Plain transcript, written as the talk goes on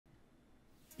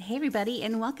Hey everybody,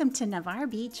 and welcome to Navarre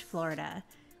Beach, Florida.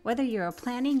 Whether you're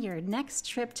planning your next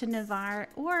trip to Navarre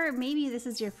or maybe this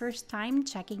is your first time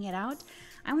checking it out,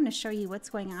 I want to show you what's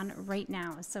going on right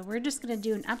now. So we're just going to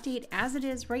do an update as it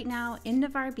is right now in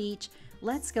Navarre Beach.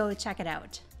 Let's go check it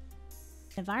out.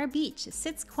 Navarre Beach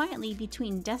sits quietly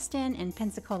between Destin and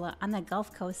Pensacola on the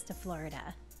Gulf Coast of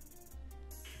Florida.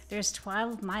 There's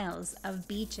 12 miles of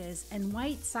beaches and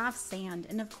white soft sand,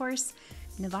 and of course,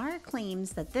 Navarre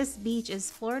claims that this beach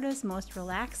is Florida's most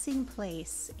relaxing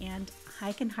place, and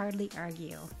I can hardly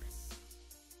argue.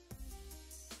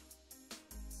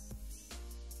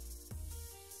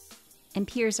 And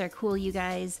piers are cool, you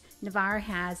guys. Navarre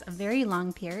has a very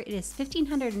long pier. It is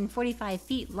 1,545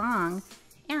 feet long,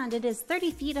 and it is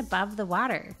 30 feet above the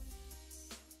water.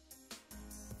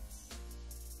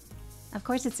 Of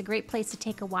course, it's a great place to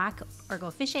take a walk or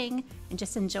go fishing and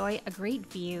just enjoy a great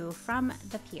view from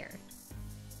the pier.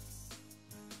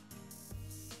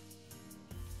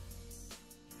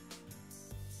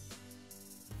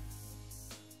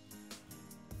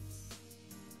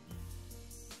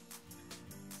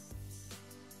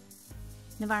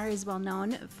 Navarre is well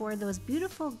known for those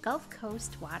beautiful Gulf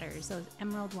Coast waters, those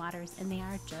emerald waters, and they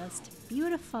are just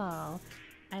beautiful.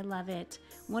 I love it.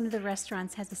 One of the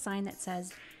restaurants has a sign that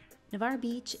says, Navarre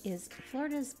Beach is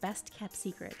Florida's best kept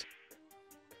secret.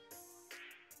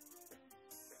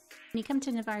 When you come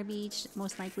to Navarre Beach,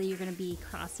 most likely you're going to be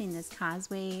crossing this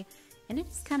causeway, and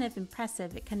it's kind of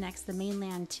impressive. It connects the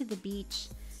mainland to the beach.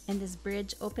 And this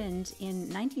bridge opened in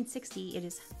 1960. It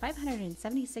is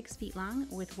 576 feet long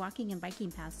with walking and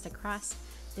biking paths across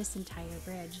this entire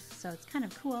bridge. So it's kind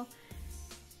of cool.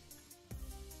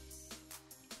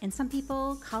 And some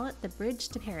people call it the bridge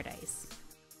to paradise.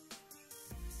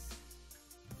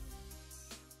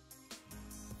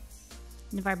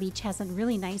 Navarre Beach has a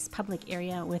really nice public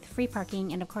area with free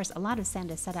parking and of course a lot of sand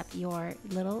to set up your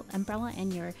little umbrella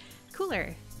and your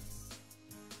cooler.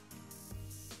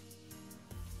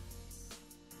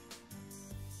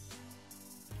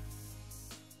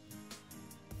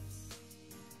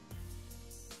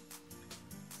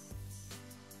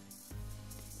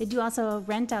 They do also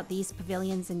rent out these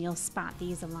pavilions, and you'll spot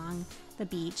these along the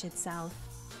beach itself.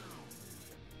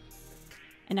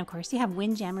 And of course, you have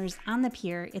windjammers on the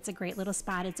pier. It's a great little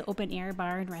spot. It's an open air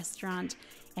bar and restaurant.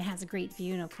 It has a great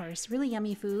view, and of course, really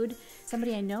yummy food.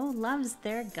 Somebody I know loves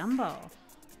their gumbo.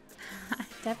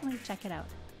 Definitely check it out.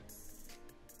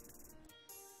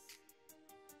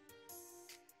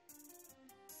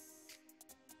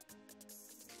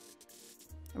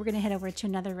 We're going to head over to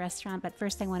another restaurant, but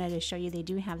first I wanted to show you they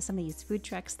do have some of these food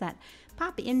trucks that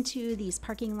pop into these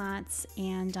parking lots,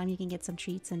 and you can get some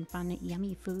treats and fun,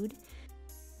 yummy food.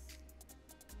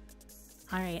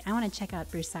 All right, I want to check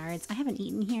out Broussard's. I haven't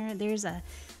eaten here. There's a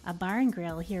bar and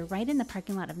grill here right in the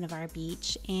parking lot of Navarre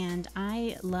Beach, and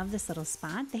I love this little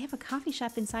spot. They have a coffee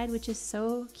shop inside, which is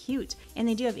so cute, and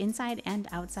they do have inside and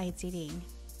outside seating.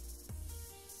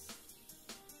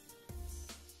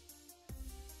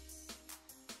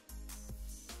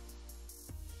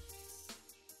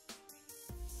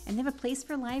 And they have a place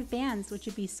for live bands, which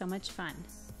would be so much fun.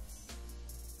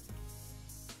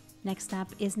 Next up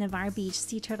is Navarre Beach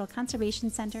Sea Turtle Conservation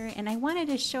Center, and I wanted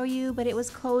to show you, but it was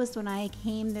closed when I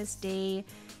came this day.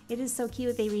 It is so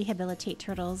cute. They rehabilitate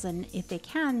turtles, and if they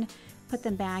can, put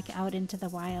them back out into the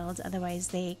wild. Otherwise,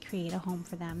 they create a home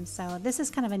for them. So this is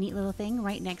kind of a neat little thing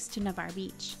right next to Navarre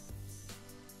Beach.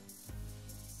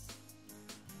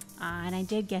 And I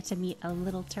did get to meet a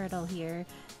little turtle here.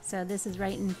 So this is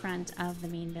right in front of the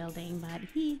main building, but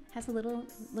he has a little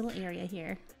area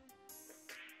here.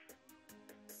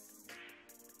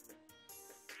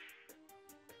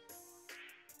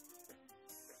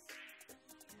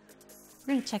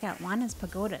 We're going to check out Juana's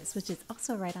Pagodas, which is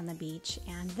also right on the beach,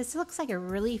 and this looks like a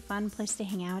really fun place to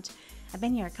hang out. I've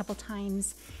been here a couple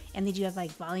times, and they do have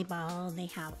like volleyball, and they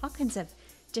have all kinds of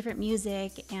different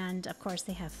music, and of course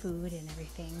they have food and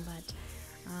everything, but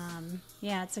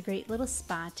yeah, it's a great little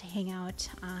spot to hang out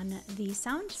on the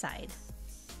sound side.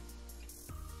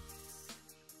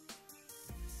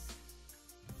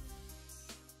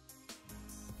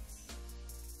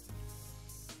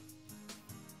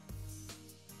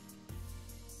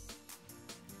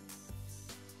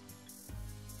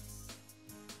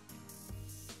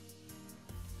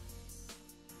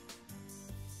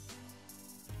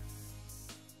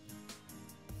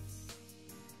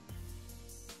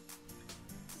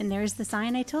 And there's the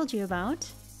sign I told you about.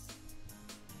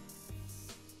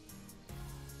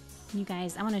 You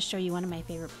guys, I want to show you one of my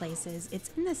favorite places. It's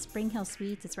in the Spring Hill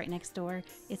Suites. It's right next door.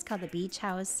 It's called the Beach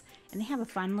House, and they have a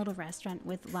fun little restaurant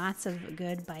with lots of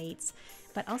good bites.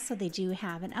 But also they do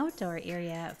have an outdoor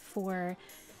area for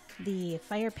the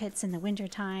fire pits in the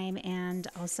wintertime and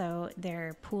also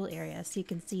their pool area, so you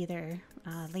can see their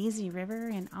lazy river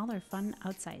and all their fun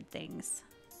outside things.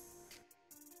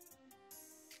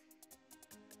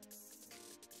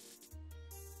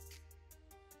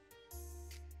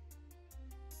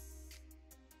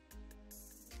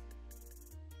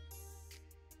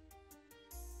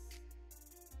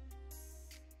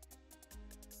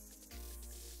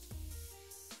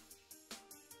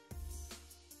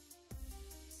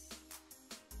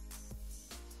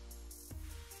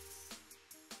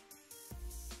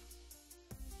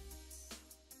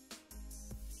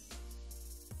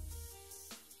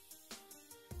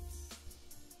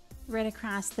 Right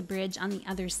across the bridge on the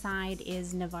other side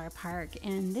is Navarre Park,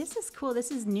 and this is cool.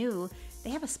 This is new.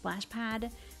 They have a splash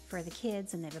pad for the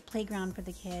kids and they have a playground for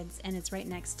the kids, and it's right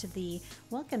next to the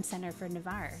Welcome Center for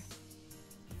Navarre.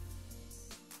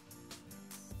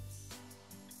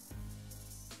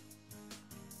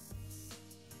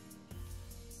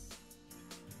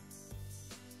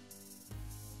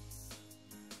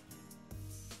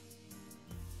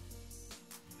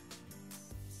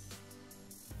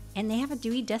 And they have a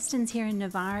Dewey Destin's here in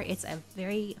Navarre. It's a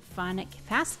very fun,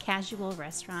 fast casual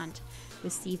restaurant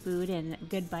with seafood and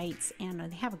good bites, and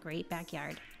they have a great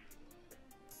backyard.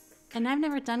 And I've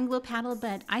never done glow paddle,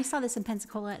 but I saw this in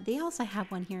Pensacola. They also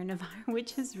have one here in Navarre,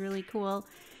 which is really cool.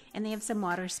 And they have some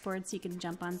water sports. You can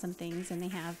jump on some things, and they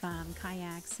have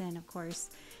kayaks and, of course,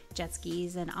 jet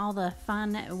skis and all the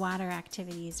fun water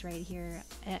activities right here,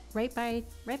 right by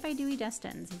Dewey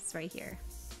Destin's. It's right here.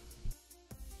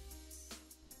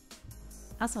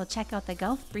 Also, check out the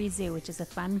Gulf Breeze Zoo, which is a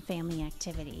fun family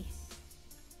activity.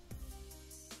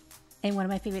 And one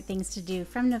of my favorite things to do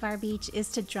from Navarre Beach is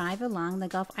to drive along the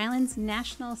Gulf Islands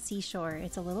National Seashore.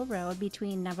 It's a little road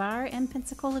between Navarre and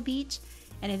Pensacola Beach,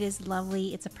 and it is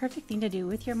lovely. It's a perfect thing to do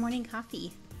with your morning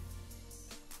coffee.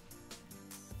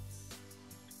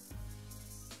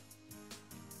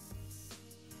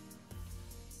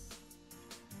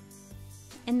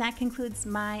 And that concludes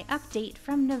my update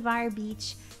from Navarre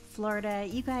Beach, Florida.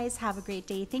 You guys have a great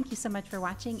day. Thank you so much for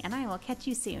watching, and I will catch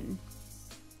you soon.